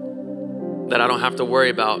that I don't have to worry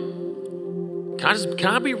about. Can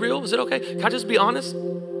I be real? Is it okay? Can I just be honest?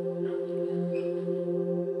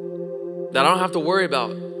 That I don't have to worry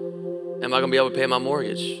about, am I gonna be able to pay my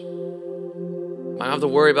mortgage? I don't have to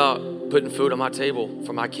worry about putting food on my table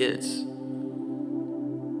for my kids.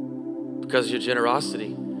 because of your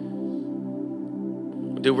generosity.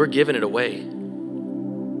 Dude, we're giving it away.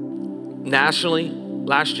 Nationally,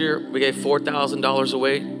 last year, we gave $4,000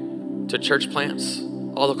 away to church plants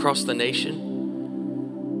all across the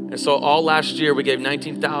nation. And so all last year, we gave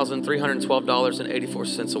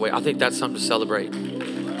 $19,312.84 away. I think that's something to celebrate.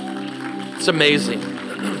 It's amazing.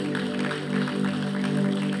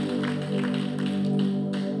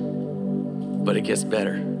 But it gets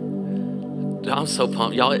better. I'm so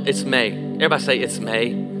pumped. Y'all, it's May. Everybody say it's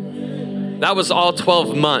May. That was all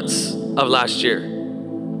 12 months of last year.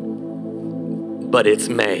 But it's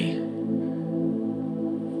May.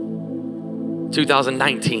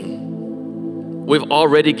 2019. We've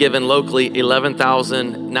already given locally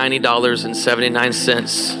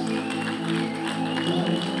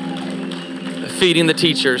 $11,090.79. Feeding the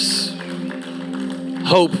teachers.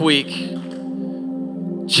 Hope Week.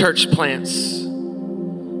 Church plants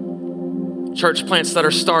that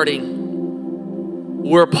are starting.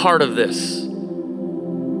 We're a part of this.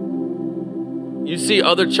 You see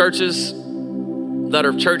other churches that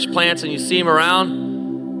are church plants and you see them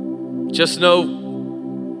around, just know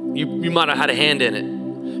you might have had a hand in it.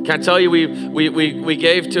 Can I tell you, we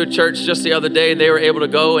gave to a church just the other day. They were able to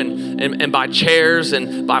go and buy chairs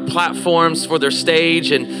and buy platforms for their stage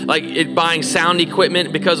and buying sound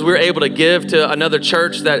equipment because we were able to give to another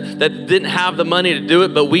church that didn't have the money to do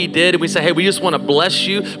it, but we did. And we say, hey, we just want to bless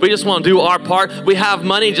you. We just want to do our part. We have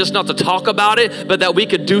money just not to talk about it, but that we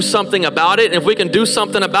could do something about it. And if we can do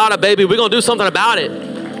something about it, baby, we're going to do something about it.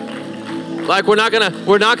 Like we're not gonna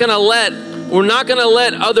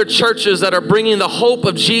let other churches that are bringing the hope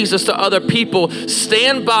of Jesus to other people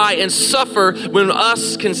stand by and suffer when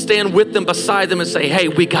us can stand with them, beside them and say, hey,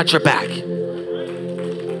 we got your back.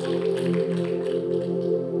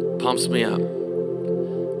 Pumps me up.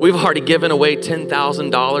 We've already given away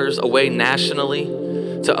 $10,000 away nationally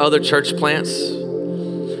to other church plants.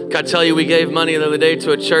 Can I tell you, we gave money the other day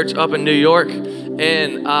to a church up in New York,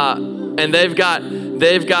 and they've got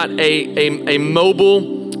a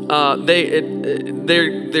mobile. They're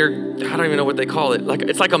I don't even know what they call it.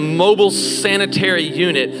 It's like a mobile sanitary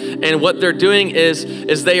unit, and what they're doing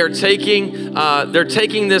is they are taking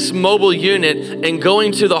this mobile unit and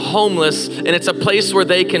going to the homeless, and it's a place where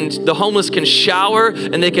the homeless can shower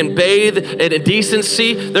and they can bathe in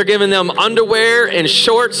decency. They're giving them underwear and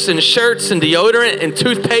shorts and shirts and deodorant and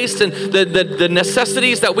toothpaste and the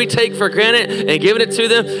necessities that we take for granted, and giving it to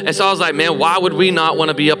them. And so I was like, man, why would we not want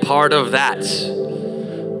to be a part of that?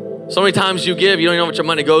 So many times you give, you don't even know what your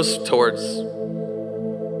money goes towards.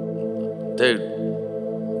 Dude,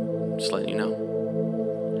 just letting you know.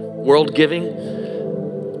 World giving,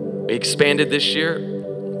 we expanded this year.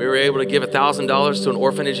 We were able to give $1,000 to an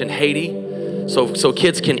orphanage in Haiti so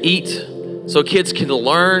kids can eat, so kids can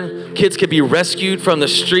learn, kids can be rescued from the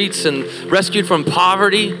streets and rescued from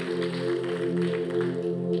poverty.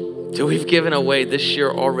 Dude, we've given away this year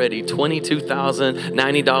already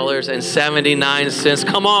 $22,090.79.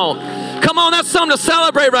 Come on, that's something to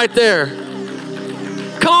celebrate right there.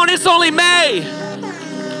 Come on, it's only May.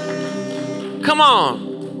 Come on.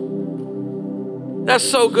 That's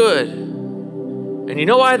so good. And you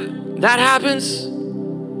know why that happens?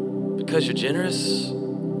 Because you're generous.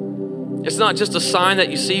 It's not just a sign that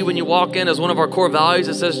you see when you walk in as one of our core values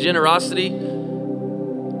that says generosity.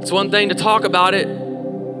 It's one thing to talk about it.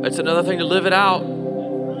 It's another thing to live it out.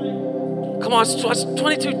 Come on, it's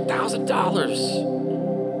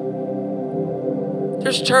 $22,000.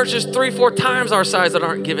 There's churches 3-4 times our size that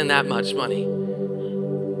aren't giving that much money.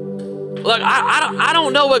 Look, I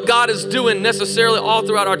don't know what God is doing necessarily all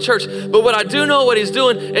throughout our church, but what I do know what he's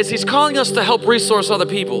doing is he's calling us to help resource other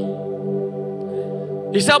people.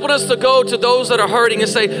 He's helping us to go to those that are hurting and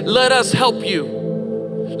say, let us help you.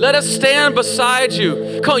 Let us stand beside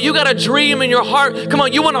you. Come on, you got a dream in your heart. Come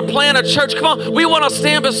on, you want to plant a church. Come on, we want to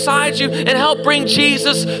stand beside you and help bring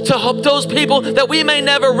Jesus to help those people that we may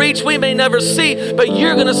never reach, we may never see, but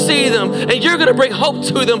you're going to see them and you're going to bring hope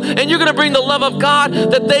to them and you're going to bring the love of God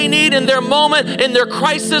that they need in their moment, in their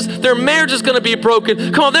crisis. Their marriage is going to be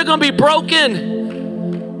broken. Come on, they're going to be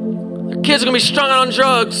broken. Their kids are going to be strung out on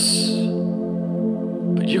drugs.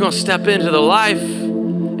 But you're going to step into the life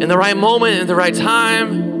in the right moment, in the right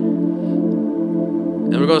time.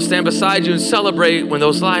 And we're going to stand beside you and celebrate when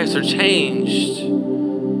those lives are changed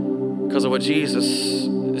because of what Jesus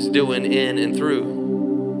is doing in and through.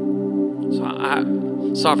 So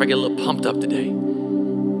sorry if I get a little pumped up today.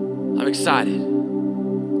 I'm excited.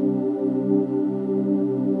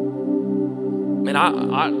 Man, I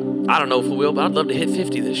don't know if we will, but I'd love to hit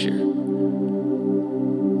 50 this year.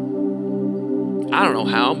 I don't know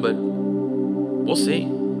how, but we'll see.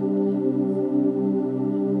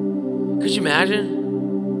 Could you imagine?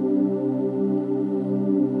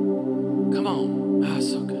 Come on. Ah,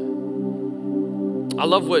 so good. I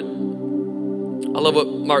love what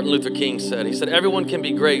Martin Luther King said. He said, everyone can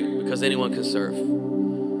be great because anyone can serve.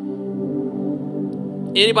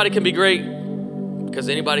 Anybody can be great because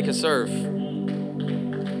anybody can serve.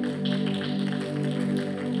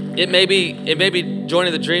 It may be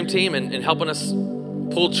joining the dream team and helping us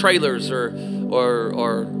pull trailers or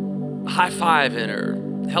high-fiving or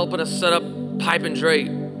helping us set up pipe and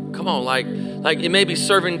drape. Come on, like it may be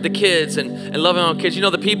serving the kids and loving on kids. You know,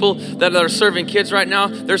 the people that are serving kids right now,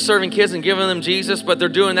 they're serving kids and giving them Jesus, but they're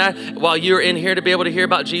doing that while you're in here to be able to hear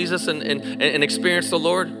about Jesus and experience the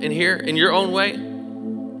Lord in here in your own way. I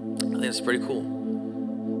think it's pretty cool.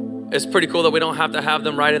 It's pretty cool that we don't have to have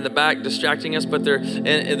them right in the back distracting us, but they're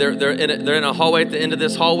in a hallway at the end of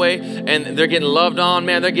this hallway, and they're getting loved on,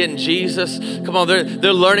 man. They're getting Jesus. Come on,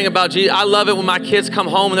 they're learning about Jesus. I love it when my kids come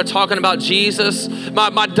home and they're talking about Jesus.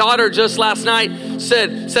 My daughter just last night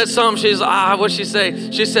said something. She's what'd she say?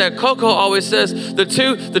 She said, Coco always says the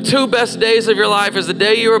two best days of your life is the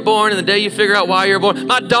day you were born and the day you figure out why you were born.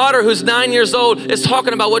 My daughter, who's 9 years old, is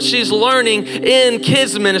talking about what she's learning in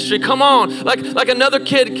kids ministry. Come on, like another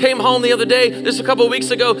kid came home the other day, just a couple of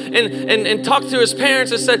weeks ago, and talked to his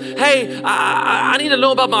parents and said, hey, I need to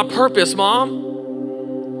know about my purpose, Mom.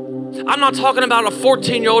 I'm not talking about a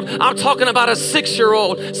 14-year-old. I'm talking about a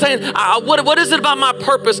 6-year-old saying, what is it about my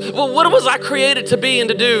purpose? Well, what was I created to be and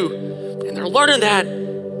to do? And they're learning that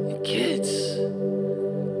in kids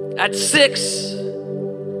at 6.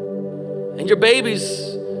 And your babies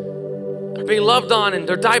are being loved on and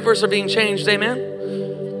their diapers are being changed, amen?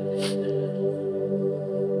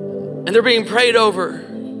 And they're being prayed over.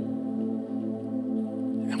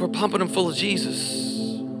 And we're pumping them full of Jesus.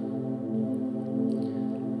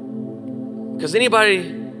 Because anybody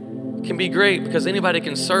can be great, because anybody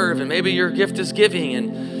can serve, and maybe your gift is giving,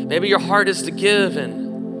 and maybe your heart is to give.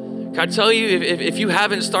 And can I tell you, if you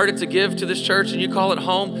haven't started to give to this church and you call it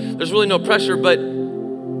home, there's really no pressure, but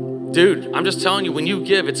dude, I'm just telling you, when you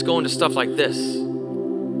give, it's going to stuff like this.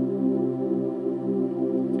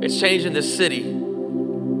 It's changing this city.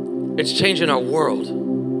 It's changing our world.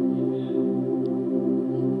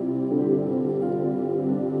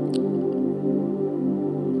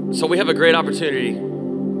 So we have a great opportunity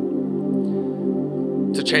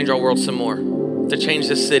to change our world some more, to change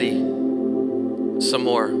this city some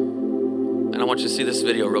more. And I want you to see this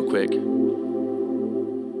video real quick.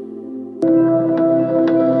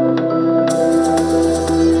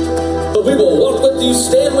 We will walk with you,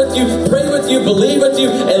 stand with you, pray with you, believe with you,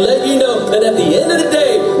 and let you know that at the end of the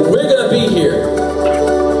day, we're going to be here.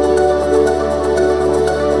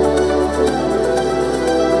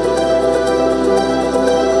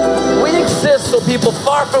 So people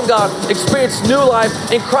far from God experience new life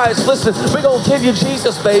in Christ. Listen, we're going to give you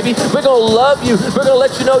Jesus, baby. We're going to love you. We're going to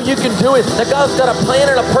let you know you can do it, that God's got a plan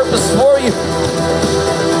and a purpose for you.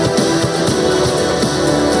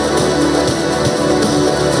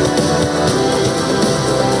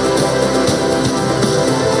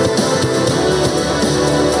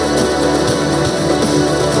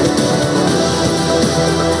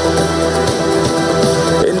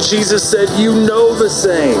 Jesus said, you know the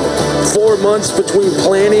saying, 4 months between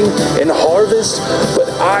planting and harvest, but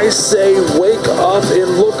I say, wake up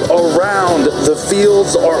and look around. The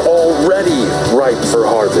fields are already ripe for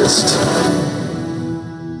harvest.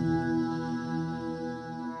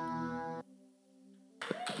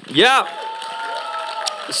 Yeah.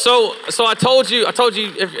 So I told you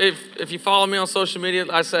if you follow me on social media,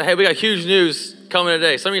 I said, hey, we got huge news coming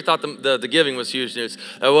today. Some of you thought the giving was huge news.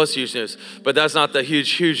 That was huge news, but that's not the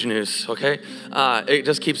huge news, okay? It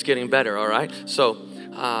just keeps getting better, all right? So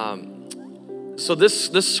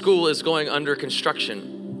this school is going under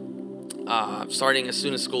construction, starting as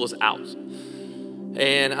soon as school is out.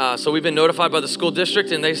 And so we've been notified by the school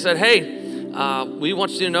district, and they said, hey, we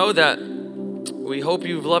want you to know that we hope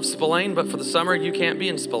you've loved Spillane, but for the summer you can't be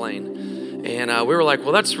in Spillane. And we were like,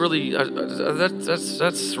 well, that's really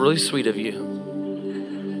that's really sweet of you.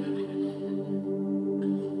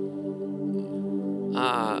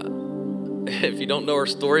 If you don't know our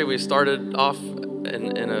story, we started off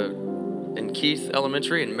in Keith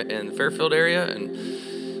Elementary in Fairfield area,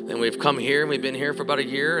 and we've come here and we've been here for about a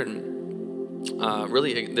year, and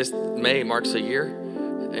really this May marks a year,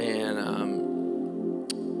 and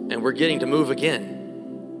we're getting to move again.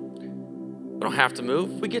 We don't have to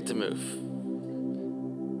move, we get to move.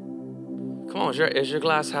 Come on, is your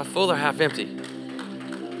glass half full or half empty?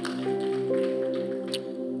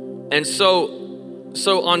 And so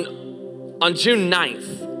on June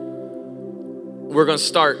 9th, we're going to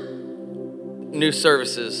start new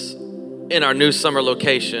services in our new summer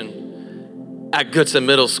location at Goodson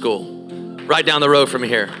Middle School, right down the road from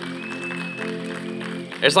here.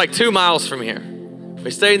 It's like 2 miles from here.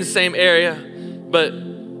 We stay in the same area, but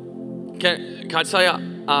can I tell you,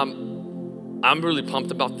 I'm really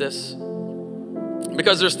pumped about this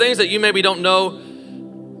because there's things that you maybe don't know,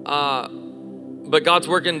 but God's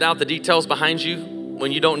working out the details behind you.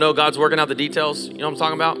 When you don't know God's working out the details, you know what I'm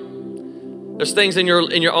talking about? There's things in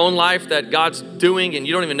your own life that God's doing and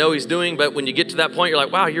you don't even know He's doing, but when you get to that point, you're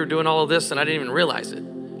like, wow, you're doing all of this and I didn't even realize it.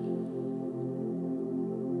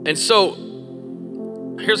 And so,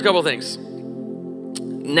 here's a couple of things.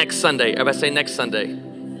 Next Sunday, everybody say next Sunday.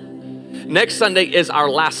 Next Sunday is our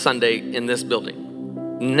last Sunday in this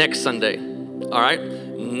building. Next Sunday, all right?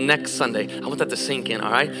 Next Sunday. I want that to sink in,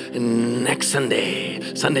 all right? Next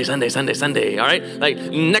Sunday. Sunday, all right? Like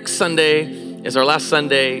next Sunday is our last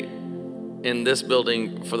Sunday in this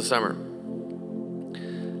building for the summer.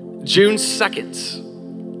 June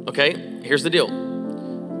 2nd, okay? Here's the deal.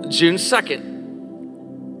 June 2nd,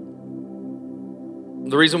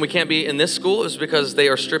 the reason we can't be in this school is because they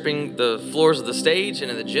are stripping the floors of the stage and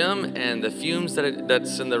in the gym, and the fumes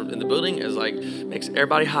that's in the building is like makes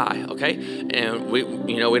everybody high, okay? And we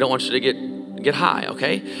don't want you to get high,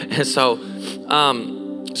 okay? And so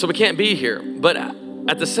we can't be here. But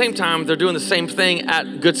at the same time, they're doing the same thing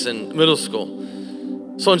at Goodson Middle School.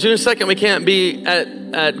 So on June 2nd, we can't be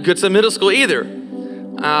at Goodson Middle School either.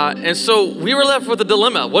 And so we were left with a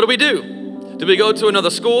dilemma. What do we do? Do we go to another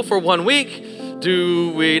school for 1 week?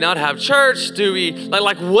 Do we not have church? Do we,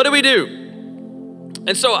 like what do we do?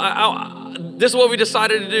 And so this is what we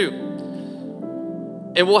decided to do.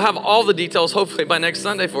 And we'll have all the details hopefully by next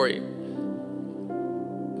Sunday for you.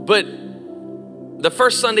 But the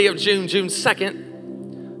first Sunday of June 2nd,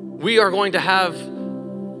 we are going to have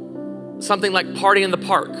something like Party in the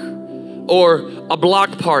Park or a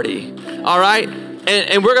block party, all right?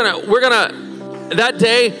 And we're gonna, that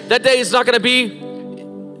day is not gonna be,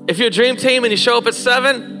 if you're a dream team and you show up at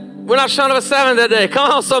 7, we're not showing up at 7 that day. Come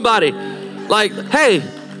on, somebody. Like, hey,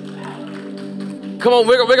 come on,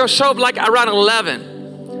 we're gonna show up like around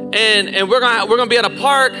 11. And we're gonna be at a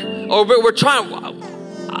park, or we're trying,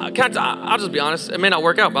 I'll just be honest, it may not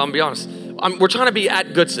work out, but I'm gonna be honest. We're trying to be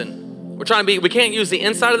at Goodson. We can't use the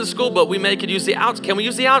inside of the school, but we could use can we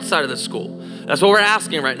use the outside of the school? That's what we're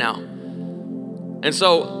asking right now. And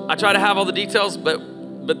so I try to have all the details, but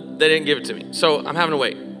they didn't give it to me. So I'm having to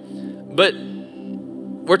wait. But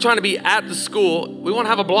we're trying to be at the school. We want to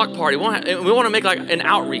have a block party. We want to make like an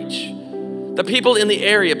outreach. The people in the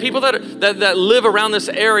area, people that live around this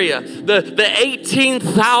area, the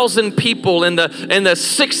 18,000 people and the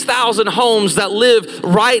 6,000 homes that live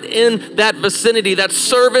right in that vicinity, that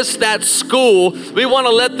service that school, we want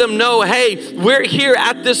to let them know, hey, we're here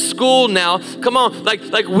at this school now. Come on,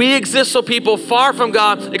 like we exist so people far from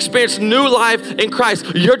God experience new life in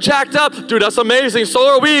Christ. You're jacked up, dude. That's amazing. So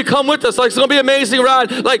are we. Come with us. Like it's gonna be an amazing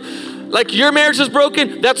ride. Like your marriage is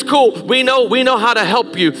broken, that's cool. We know how to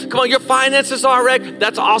help you. Come on, your finances are wrecked,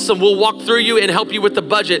 that's awesome. We'll walk through you and help you with the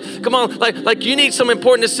budget. Come on, like you need some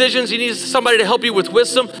important decisions. You need somebody to help you with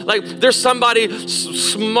wisdom. Like there's somebody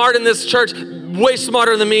smart in this church, way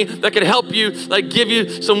smarter than me, that can help you, like give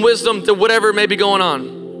you some wisdom to whatever may be going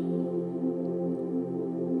on.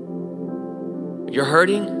 You're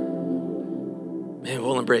hurting? Man,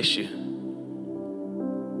 we'll embrace you.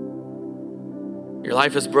 Your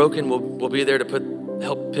life is broken, we'll be there to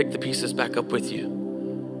help pick the pieces back up with you.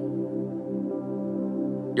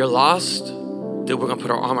 You're lost, dude, we're gonna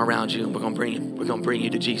put our arm around you and we're gonna bring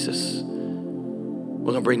you to Jesus.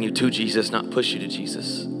 We're gonna bring you to Jesus, not push you to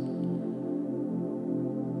Jesus.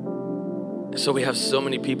 So we have so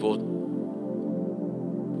many people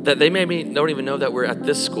that they maybe don't even know that we're at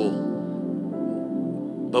this school,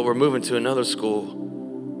 but we're moving to another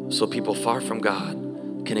school so people far from God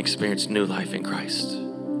can experience new life in Christ.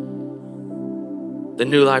 The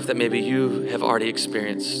new life that maybe you have already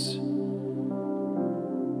experienced.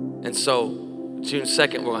 And so June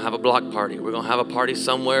 2nd, we're gonna have a block party. We're gonna have a party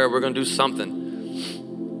somewhere. We're gonna do something.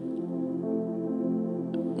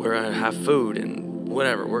 We're gonna have food and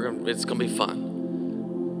whatever. It's gonna be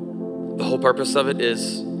fun. The whole purpose of it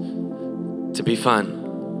is to be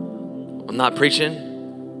fun. I'm not preaching.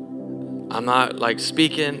 I'm not like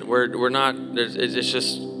speaking. We're not. We're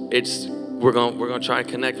gonna try and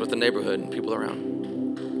connect with the neighborhood and people around.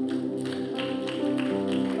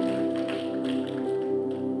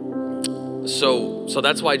 So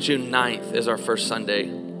that's why June 9th is our first Sunday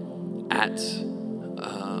at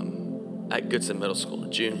Goodson Middle School.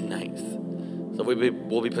 June 9th. So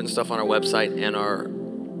we'll be putting stuff on our website and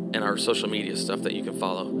our social media stuff that you can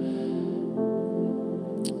follow.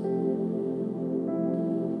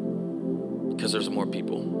 because there's more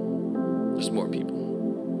people. There's more people.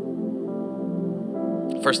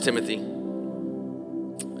 1 Timothy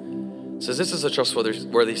says, this is a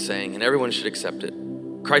trustworthy saying, and everyone should accept it.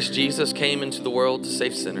 Christ Jesus came into the world to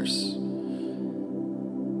save sinners.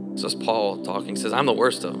 This is Paul talking. He says, I'm the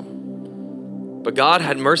worst of them. But God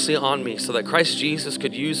had mercy on me so that Christ Jesus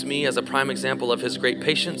could use me as a prime example of his great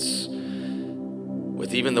patience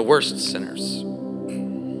with even the worst sinners.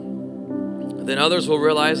 Then others will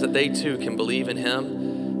realize that they too can believe in him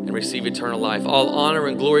and receive eternal life. All honor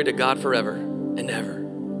and glory to God forever and ever.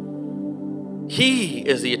 He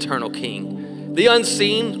is the eternal King, the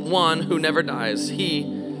unseen one who never dies. He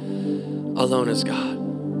alone is God.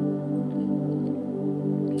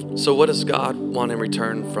 So what does God want in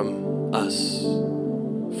return from us,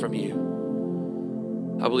 from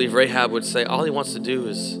you? I believe Rahab would say all he wants to do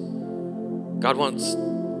is, God wants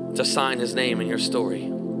to sign his name in your story.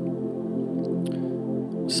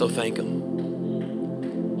 So thank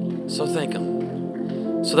him. So thank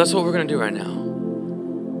him. So that's what we're going to do right now.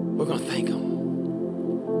 We're going to thank him.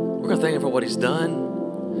 We're going to thank him for what he's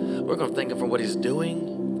done. We're going to thank him for what he's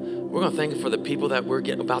doing. We're going to thank him for the people that we're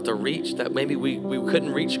about to reach that maybe we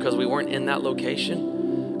couldn't reach because we weren't in that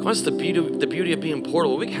location. Come on, it's the beauty of being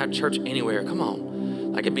portable. We can have church anywhere. Come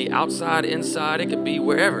on. Like it could be outside, inside. It could be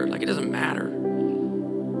wherever. Like it doesn't matter.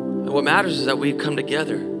 And what matters is that we come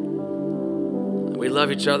together. We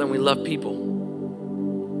love each other and we love people.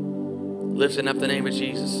 Lifting up the name of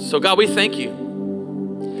Jesus. So God, we thank you.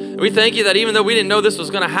 We thank you that even though we didn't know this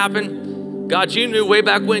was going to happen, God, you knew way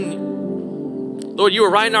back when, Lord, you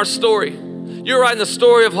were writing our story. You were writing the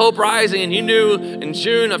story of Hope Rising, and you knew in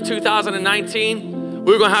June of 2019,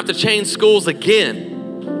 we were going to have to change schools again.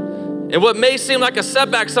 And what may seem like a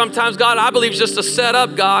setback sometimes, God, I believe is just a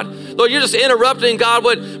setup, God. Lord, you're just interrupting, God,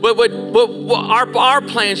 what our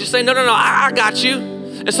plans. You say, no, I got you.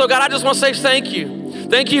 And so, God, I just want to say thank you.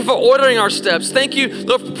 Thank you for ordering our steps. Thank you,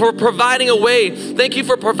 Lord, for providing a way. Thank you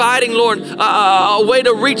for providing, Lord, a way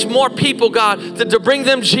to reach more people, God, to bring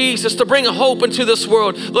them Jesus, to bring hope into this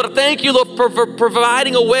world. Lord, thank you, Lord, for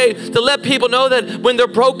providing a way to let people know that when they're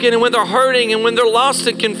broken and when they're hurting and when they're lost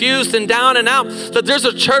and confused and down and out, that there's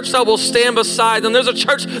a church that will stand beside them. There's a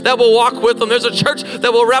church that will walk with them. There's a church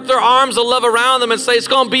that will wrap their arms of love around them and say, it's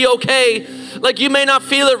going to be okay. Like you may not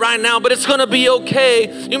feel it right now, but it's going to be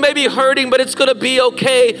okay. You may be hurting, but it's going to be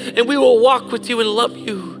okay. And we will walk with you and love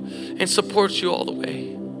you and support you all the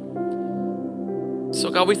way. So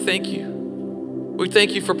God, we thank you. We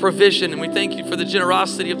thank you for provision, and we thank you for the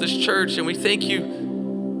generosity of this church. And we thank you,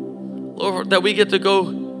 Lord, that we get to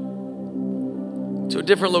go to a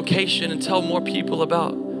different location and tell more people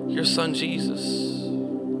about your son, Jesus.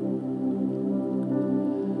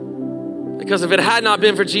 Because if it had not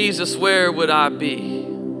been for Jesus, where would I be?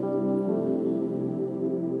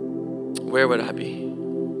 Where would I be?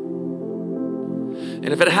 And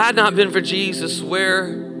if it had not been for Jesus, where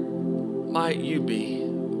might you be?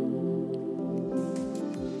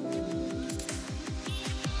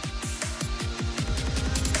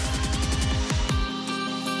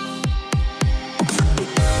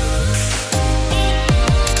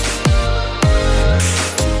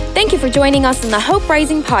 Thank you for joining us on the Hope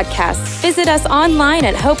Rising podcast. Visit us online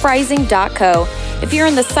at hoperising.co. If you're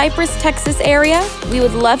in the Cypress, Texas area, we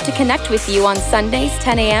would love to connect with you on Sundays,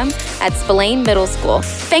 10 a.m. at Spillane Middle School.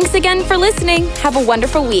 Thanks again for listening. Have a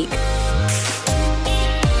wonderful week.